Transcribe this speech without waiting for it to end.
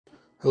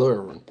Hello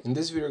everyone, in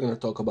this video we're going to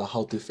talk about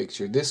how to fix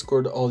your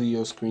Discord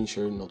audio screen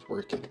share not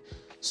working.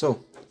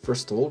 So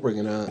first of all, we're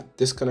going to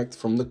disconnect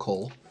from the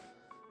call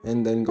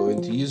and then go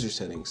into user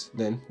settings.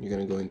 Then you're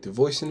going to go into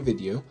voice and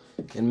video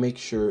and make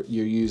sure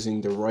you're using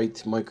the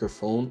right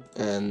microphone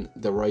and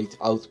the right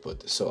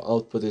output. So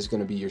output is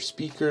going to be your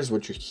speakers,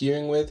 what you're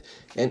hearing with,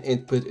 and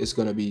input is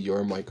going to be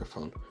your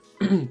microphone.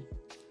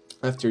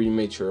 After you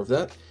made sure of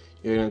that,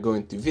 you're going to go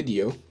into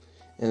video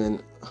and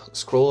then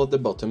scroll at the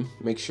bottom,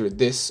 make sure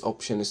this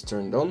option is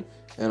turned on,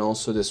 and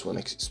also this one,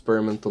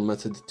 experimental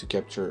method to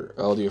capture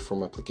audio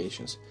from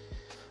applications.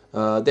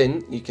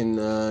 Then you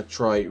can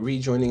try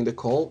rejoining the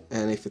call,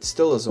 and if it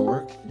still doesn't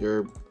work,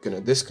 you're gonna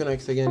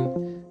disconnect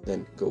again,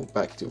 then go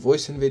back to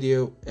voice and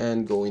video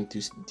and go into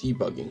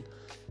debugging.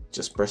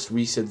 Just press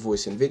reset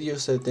voice and video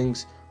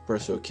settings,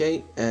 press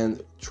OK,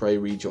 and try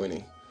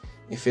rejoining.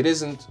 If it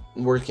isn't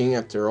working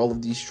after all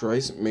of these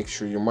tries, make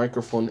sure your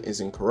microphone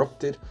isn't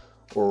corrupted,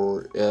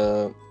 or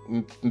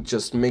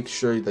just make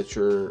sure that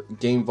your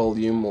game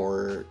volume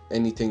or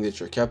anything that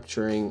you're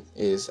capturing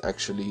is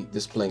actually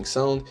displaying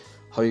sound.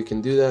 How you can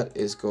do that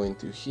is go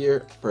into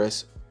here,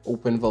 press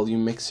open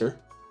volume mixer,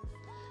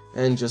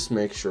 and just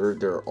make sure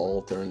they're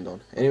all turned on.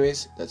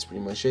 Anyways, that's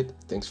pretty much it.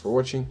 Thanks for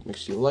watching. Make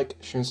sure you like,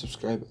 share, and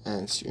subscribe,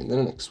 and see you in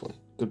the next one.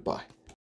 Goodbye.